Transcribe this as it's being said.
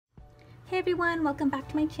Hey everyone, welcome back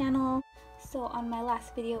to my channel. So on my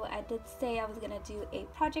last video I did say I was gonna do a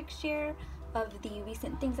project share of the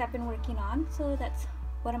recent things I've been working on, so that's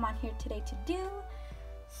what I'm on here today to do.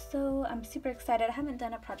 So I'm super excited. I haven't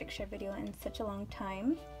done a project share video in such a long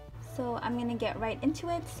time, so I'm gonna get right into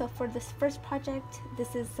it. So for this first project,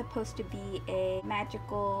 this is supposed to be a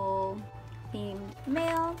magical themed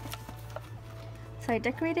mail. So I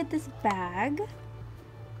decorated this bag,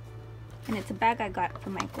 and it's a bag I got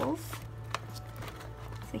from Michael's.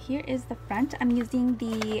 So here is the front. I'm using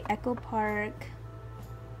the Echo Park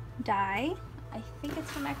die. I think it's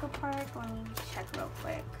from Echo Park. Let me check real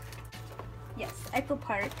quick. Yes, Echo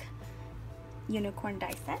Park unicorn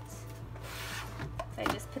die set. So I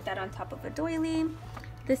just put that on top of a doily.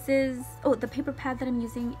 This is, oh, the paper pad that I'm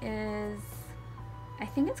using is, I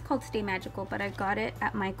think it's called Stay Magical, but I got it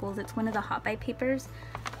at Michael's. It's one of the Hot Buy papers.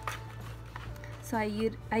 So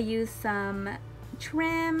I used some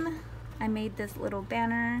trim. I made this little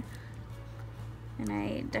banner and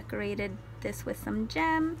I decorated this with some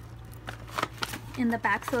gem in the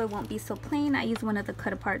back so it won't be so plain. I used one of the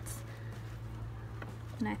cut aparts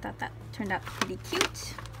and I thought that turned out pretty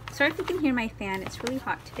cute. Sorry if you can hear my fan, it's really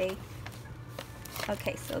hot today.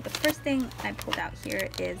 Okay, so the first thing I pulled out here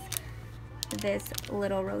is this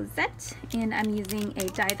little rosette, and I'm using a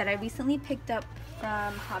die that I recently picked up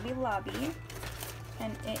from Hobby Lobby,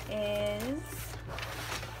 and it is,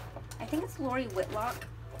 I think it's Lori Whitlock.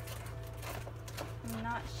 I'm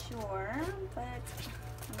not sure, but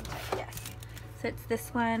yes. So it's this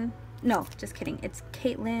one. No, just kidding. It's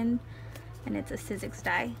Caitlin, and it's a Sizzix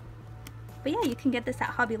die. But yeah, you can get this at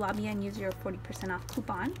Hobby Lobby and use your 40% off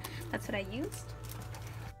coupon. That's what I used.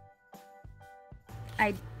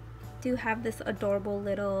 I do have this adorable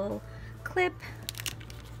little clip.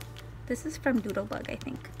 This is from Doodlebug, I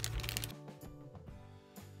think.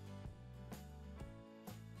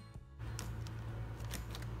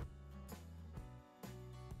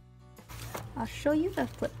 I'll show you the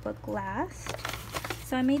flip book last.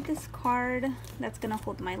 So I made this card that's gonna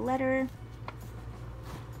hold my letter,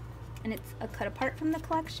 and it's a cut apart from the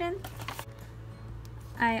collection.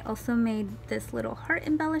 I also made this little heart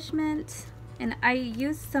embellishment, and I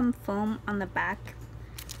used some foam on the back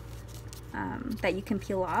that you can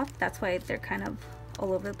peel off. That's why they're kind of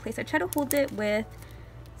all over the place. I try to hold it with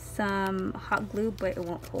some hot glue, but it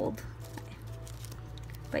won't hold.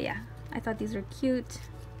 But yeah, I thought these were cute.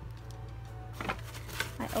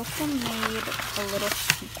 I also made a little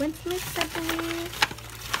sequence mix, I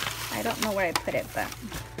believe. I don't know where I put it, but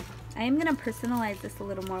I am going to personalize this a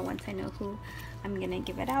little more once I know who I'm going to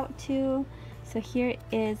give it out to. So here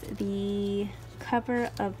is the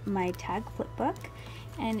cover of my tag flip book.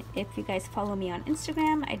 And if you guys follow me on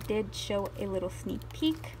Instagram, I did show a little sneak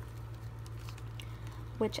peek,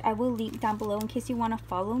 which I will link down below in case you want to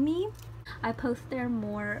follow me. I post there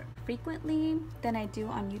more frequently than I do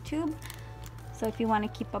on YouTube. So if you want to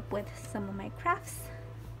keep up with some of my crafts,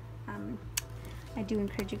 I do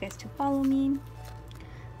encourage you guys to follow me.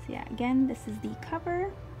 So yeah, again, this is the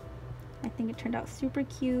cover. I think it turned out super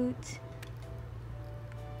cute.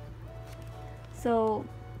 So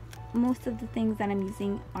most of the things that I'm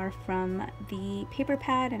using are from the paper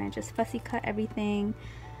pad, and I just fussy cut everything.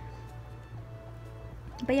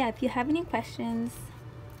 But yeah, if you have any questions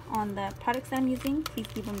on the products that I'm using, please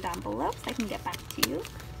leave them down below so I can get back to you.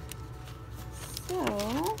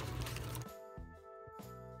 So,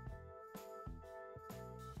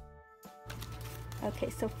 okay,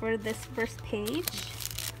 so for this first page,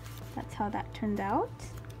 that's how that turned out.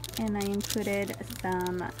 And I included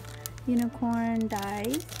some unicorn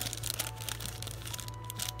dies.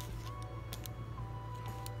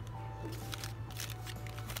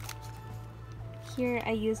 Here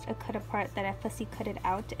I used a cut apart that I fussy cut it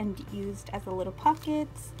out and used as a little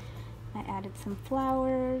pockets. I added some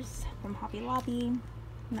flowers from Hobby Lobby,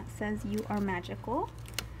 and that says "You are magical."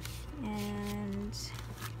 And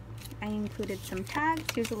I included some tags.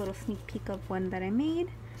 Here's a little sneak peek of one that I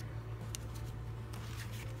made.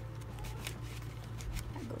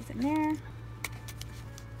 That goes in there.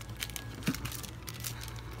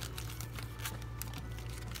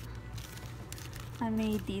 I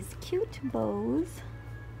made these cute bows.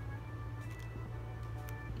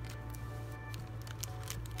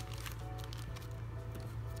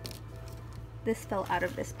 This fell out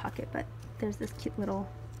of this pocket, but there's this cute little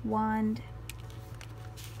wand.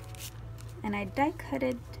 And I die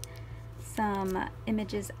cutted some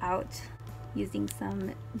images out using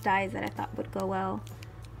some dies that I thought would go well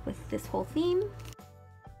with this whole theme.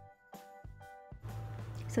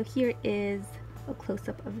 So here is a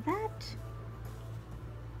close-up of that.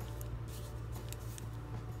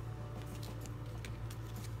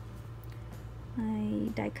 I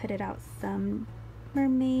die cutted out some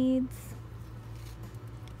mermaids,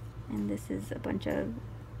 and this is a bunch of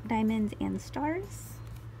diamonds and stars.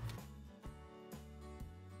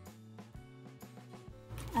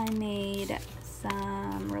 I made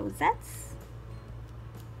some rosettes.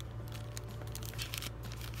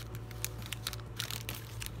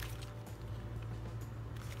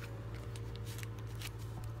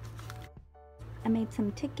 I made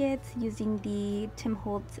some tickets using the Tim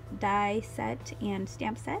Holtz die set and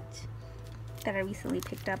stamp set that I recently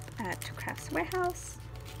picked up at Crafts Warehouse.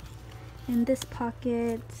 In this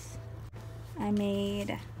pocket, I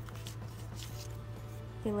made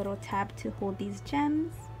a little tab to hold these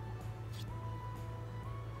gems.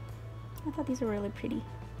 I thought these were really pretty.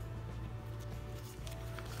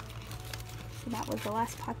 So that was the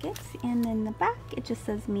last pocket, and in the back it just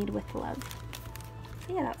says made with love.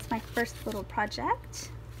 So yeah, that's my first little project.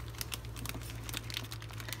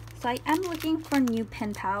 So I am looking for new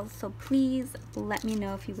pen pals, so please let me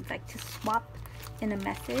know if you would like to swap in a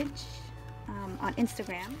message on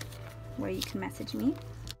Instagram, where you can message me.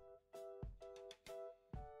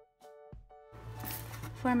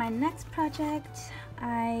 For my next project,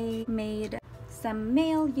 I made some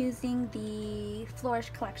mail using the Flourish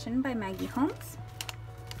collection by Maggie Holmes.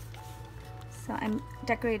 So I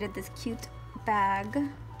decorated this cute bag.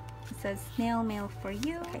 It says snail mail for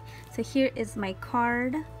you. Okay, so here is my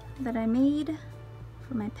card that I made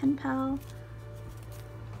for my pen pal.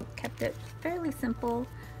 Kept it fairly simple.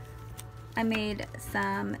 I made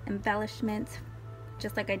some embellishments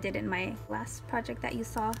just like I did in my last project that you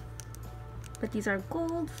saw, but these are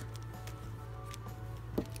gold.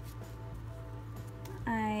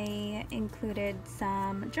 I included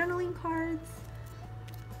some journaling cards.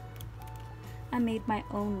 I made my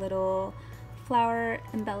own little flower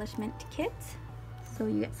embellishment kit. So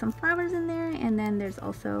you get some flowers in there, and then there's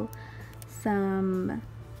also some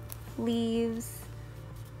leaves.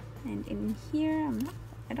 And in here,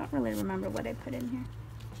 I don't really remember what I put in here.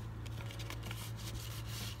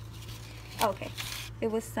 Okay, it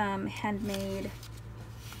was some handmade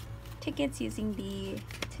tickets using the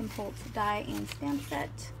Tim Holtz die and stamp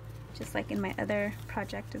set, just like in my other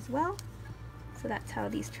project as well. So that's how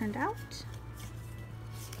these turned out.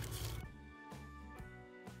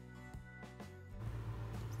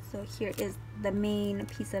 So here is the main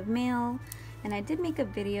piece of mail, and I did make a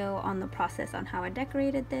video on the process on how I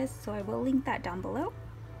decorated this, so I will link that down below.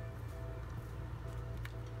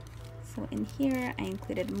 So in here I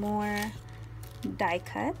included more die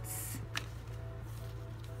cuts.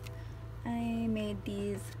 I made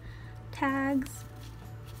these tags,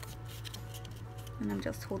 and I'm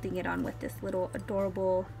just holding it on with this little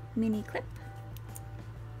adorable mini clip.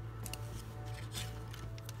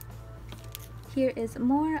 Here is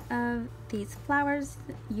more of these flowers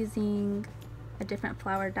using a different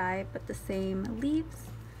flower die but the same leaves.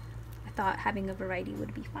 I thought having a variety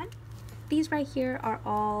would be fun. These right here are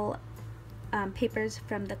all papers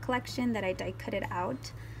from the collection that I die cutted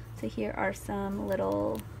out. So here are some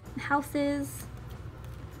little houses,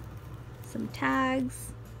 some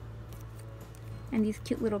tags, and these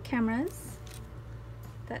cute little cameras.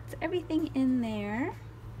 That's everything in there.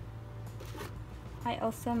 I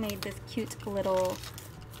also made this cute little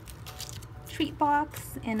treat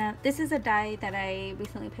box, and this is a die that I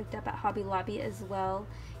recently picked up at Hobby Lobby as well.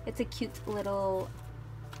 It's a cute little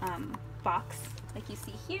box like you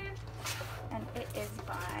see here, and it is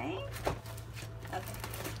by, okay,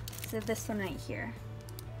 so this one right here.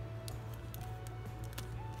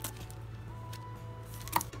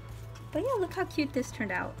 But yeah, look how cute this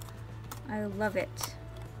turned out. I love it.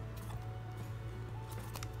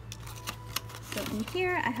 So in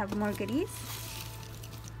here I have more goodies.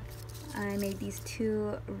 I made these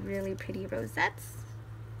two really pretty rosettes.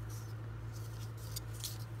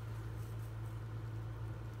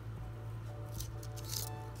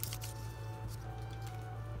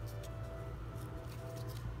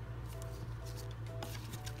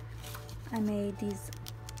 I made these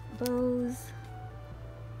bows.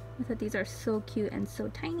 I thought these are so cute and so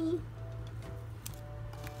tiny.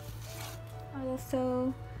 I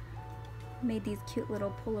also made these cute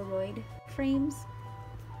little Polaroid frames.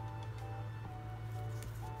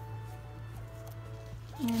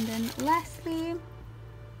 And then lastly,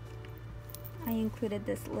 I included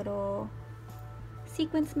this little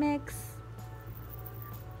sequence mix.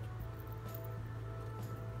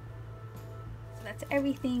 So that's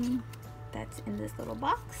everything that's in this little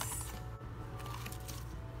box.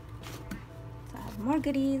 So I have more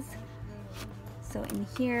goodies. So in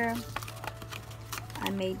here, I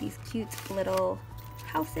made these cute little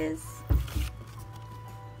houses.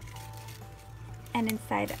 And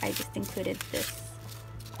inside I just included this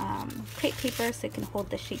crepe paper so it can hold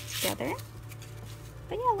the shape together.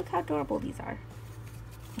 But yeah, look how adorable these are.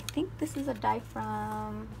 I think this is a die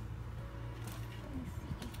from,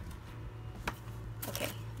 okay,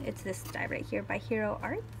 it's this die right here by Hero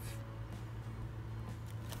Arts.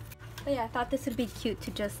 But yeah, I thought this would be cute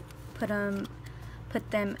to just put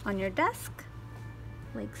them on your desk,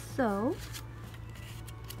 like so.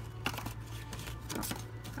 Oh,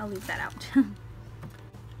 I'll leave that out.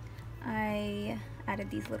 I added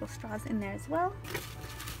these little straws in there as well.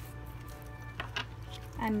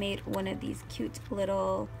 I made one of these cute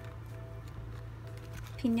little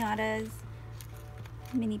piñatas,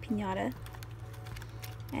 mini piñata.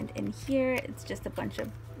 And in here, it's just a bunch of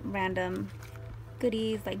random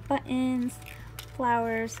goodies like buttons,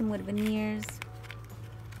 flowers, some wood veneers.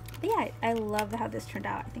 But yeah, I love how this turned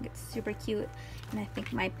out. I think it's super cute, and I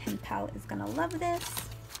think my pen pal is gonna love this.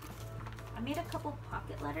 I made a couple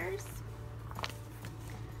pocket letters.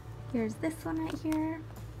 Here's this one right here.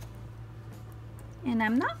 And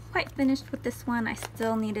I'm not quite finished with this one. I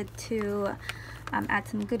still needed to add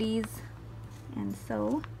some goodies. And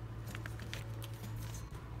so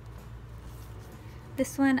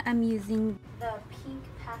this one I'm using the pink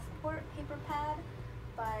passport paper pad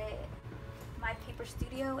by My Paper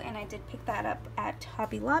Studio, and I did pick that up at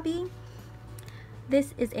Hobby Lobby.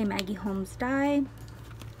 This is a Maggie Holmes die.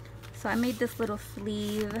 So I made this little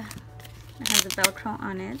sleeve. It has a Velcro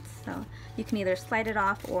on it, so you can either slide it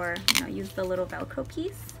off or use the little Velcro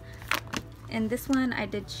piece. And this one I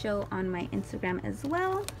did show on my Instagram as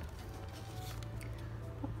well.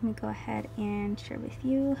 Let me go ahead and share with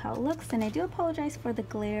you how it looks. And I do apologize for the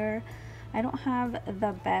glare. I don't have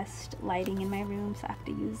the best lighting in my room, so I have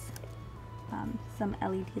to use some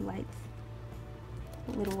LED lights,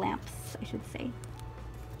 little lamps I should say.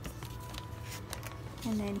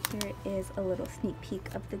 And then here is a little sneak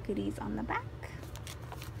peek of the goodies on the back.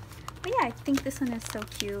 But yeah, I think this one is so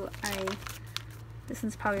cute. This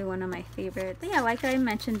one's probably one of my favorites. But yeah, like I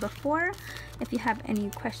mentioned before, if you have any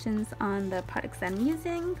questions on the products that I'm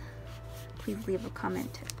using, please leave a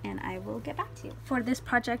comment and I will get back to you. For this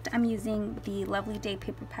project, I'm using the Lovely Day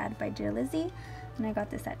paper pad by Dear Lizzie, and I got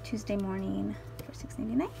this at Tuesday Morning for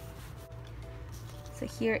 $6.99. So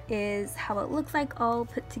here is how it looks like all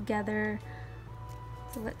put together.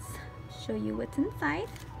 So let's show you what's inside.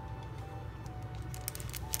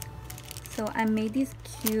 So I made these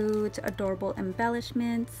cute, adorable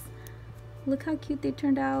embellishments. Look how cute they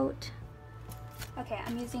turned out. Okay,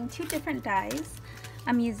 I'm using two different dies.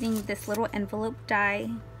 I'm using this little envelope die,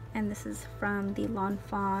 and this is from the Lawn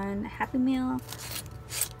Fawn Happy Meal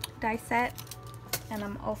die set. And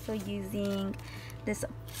I'm also using this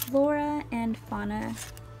Flora and Fauna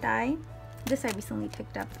die. This I recently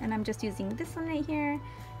picked up, and I'm just using this one right here,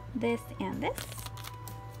 this, and this.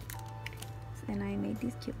 And I made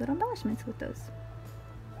these cute little embellishments with those.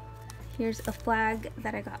 Here's a flag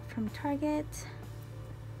that I got from Target.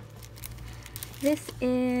 This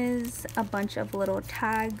is a bunch of little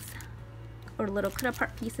tags or little cut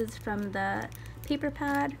apart pieces from the paper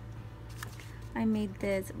pad. I made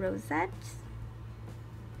this rosette.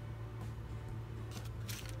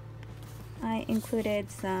 I included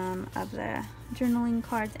some of the journaling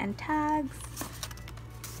cards and tags.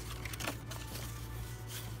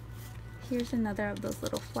 Here's another of those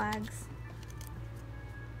little flags.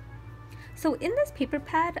 So in this paper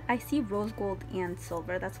pad, I see rose gold and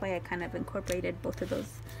silver. That's why I kind of incorporated both of those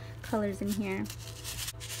colors in here.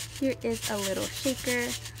 Here is a little shaker,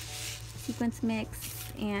 sequence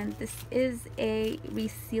mix, and this is a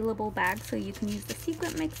resealable bag, so you can use the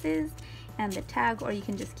sequin mixes and the tag, or you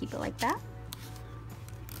can just keep it like that.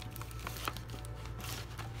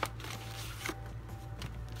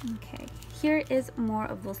 Okay, here is more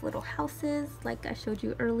of those little houses like I showed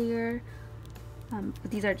you earlier.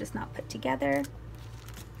 But these are just not put together.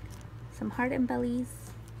 Some heart and bellies.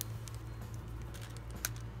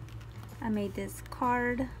 I made this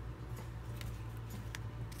card.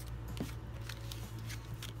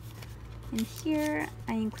 And here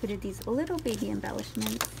I included these little baby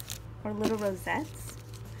embellishments or little rosettes.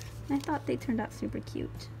 And I thought they turned out super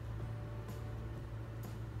cute.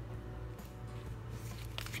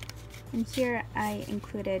 And here I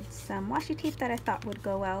included some washi tape that I thought would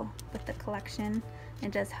go well with the collection.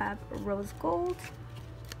 It does have rose gold.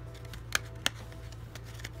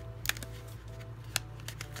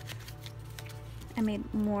 I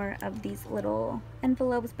made more of these little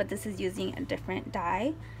envelopes, but this is using a different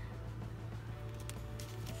die.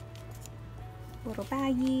 Little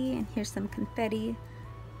baggie, and here's some confetti.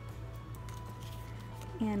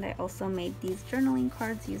 And I also made these journaling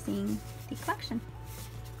cards using the collection.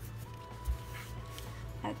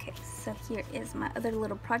 Okay, so here is my other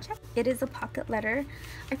little project. It is a pocket letter.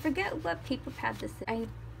 I forget what paper pad this is. I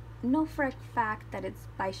know for a fact that it's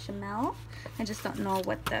by Chamel. I just don't know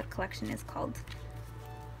what the collection is called.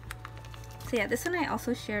 So yeah, this one I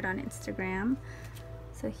also shared on Instagram.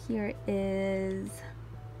 So here is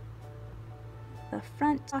the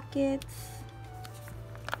front pockets,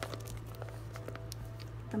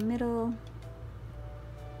 the middle,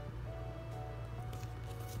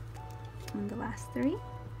 and the last three.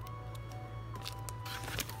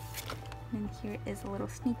 And here is a little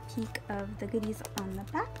sneak peek of the goodies on the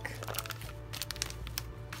back.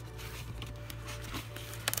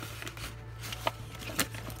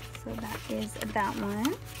 So that is that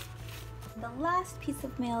one. The last piece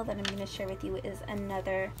of mail that I'm going to share with you is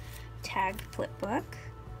another tagged flip book.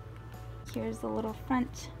 Here's the little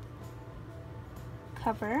front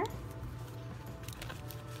cover.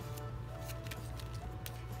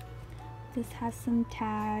 This has some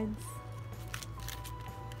tags,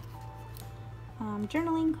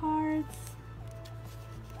 journaling cards.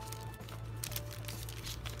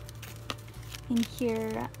 In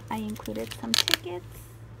here I included some tickets,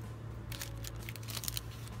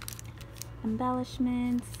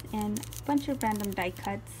 embellishments, and a bunch of random die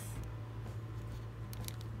cuts.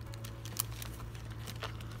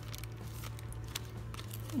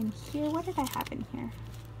 And here, what did I have in here?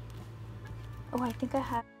 Oh,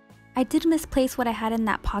 I did misplace what I had in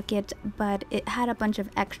that pocket, but it had a bunch of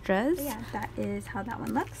extras. But yeah, that is how that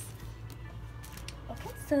one looks. Okay,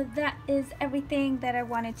 so that is everything that I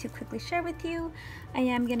wanted to quickly share with you. I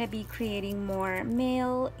am going to be creating more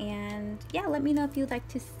mail, and yeah, let me know if you'd like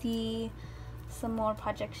to see some more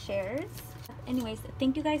project shares. Anyways,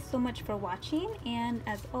 thank you guys so much for watching, and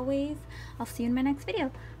as always, I'll see you in my next video.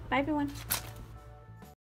 Bye everyone.